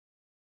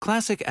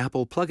Classic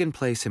Apple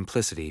plug-and-play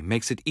simplicity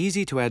makes it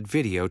easy to add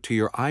video to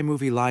your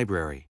iMovie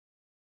library.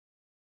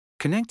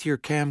 Connect your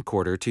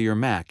camcorder to your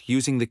Mac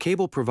using the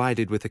cable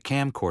provided with the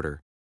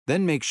camcorder,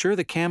 then make sure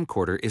the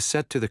camcorder is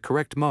set to the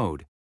correct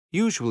mode,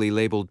 usually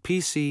labeled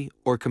PC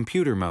or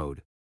computer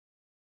mode.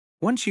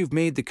 Once you've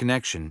made the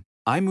connection,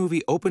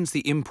 iMovie opens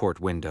the import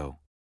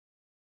window.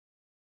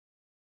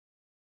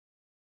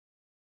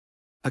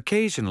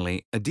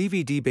 Occasionally, a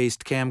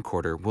DVD-based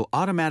camcorder will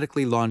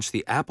automatically launch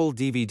the Apple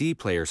DVD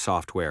player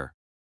software.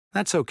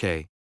 That's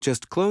okay,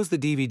 just close the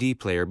DVD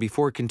player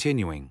before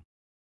continuing.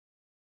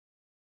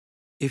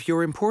 If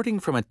you're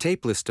importing from a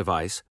tapeless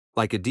device,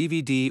 like a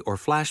DVD or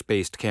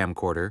flash-based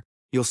camcorder,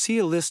 you'll see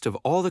a list of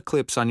all the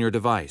clips on your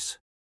device.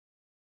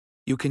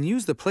 You can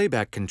use the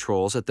playback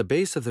controls at the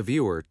base of the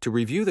viewer to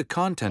review the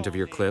content of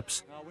your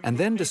clips and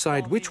then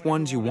decide which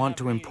ones you want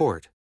to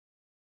import.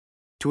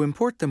 To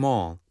import them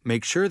all,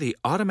 make sure the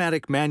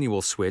automatic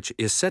manual switch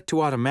is set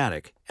to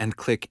automatic and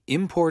click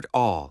Import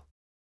All.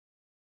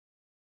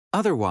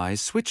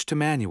 Otherwise, switch to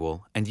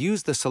manual and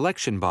use the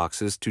selection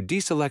boxes to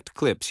deselect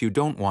clips you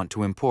don't want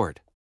to import.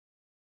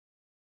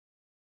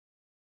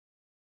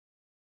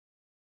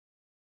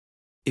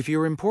 If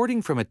you're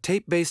importing from a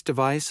tape-based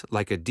device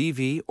like a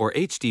DV or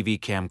HDV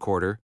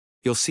camcorder,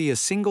 you'll see a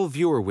single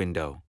viewer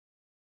window.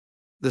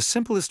 The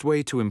simplest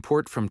way to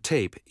import from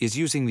tape is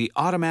using the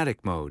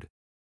automatic mode.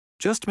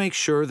 Just make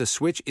sure the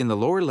switch in the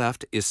lower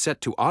left is set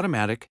to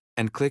automatic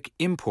and click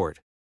Import.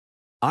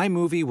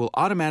 iMovie will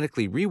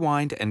automatically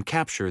rewind and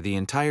capture the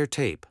entire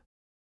tape.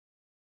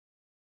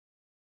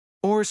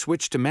 Or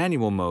switch to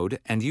manual mode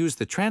and use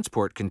the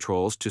transport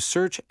controls to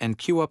search and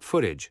queue up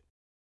footage.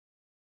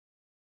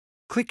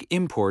 Click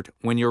Import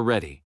when you're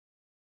ready.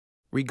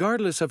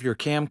 Regardless of your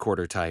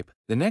camcorder type,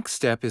 the next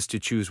step is to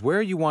choose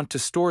where you want to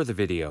store the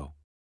video.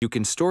 You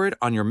can store it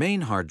on your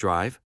main hard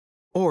drive,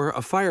 or a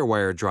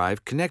FireWire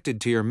drive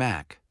connected to your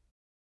Mac.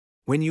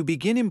 When you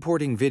begin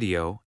importing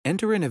video,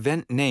 enter an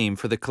event name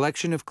for the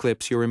collection of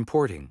clips you're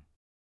importing.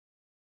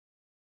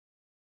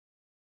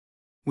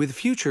 With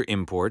future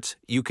imports,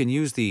 you can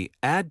use the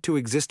Add to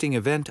Existing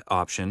Event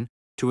option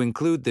to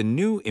include the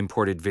new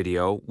imported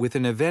video with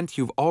an event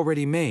you've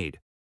already made,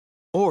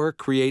 or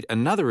create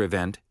another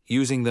event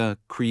using the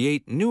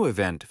Create New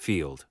Event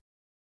field.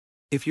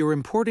 If you're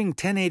importing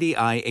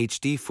 1080i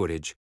HD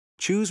footage,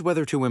 choose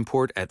whether to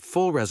import at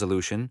full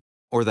resolution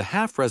or the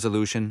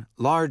half-resolution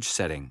large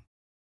setting.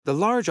 The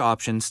large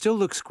option still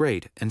looks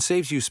great and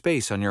saves you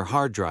space on your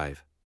hard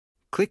drive.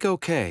 Click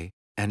OK,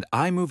 and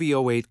iMovie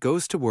 08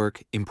 goes to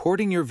work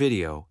importing your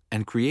video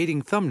and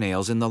creating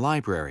thumbnails in the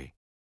library.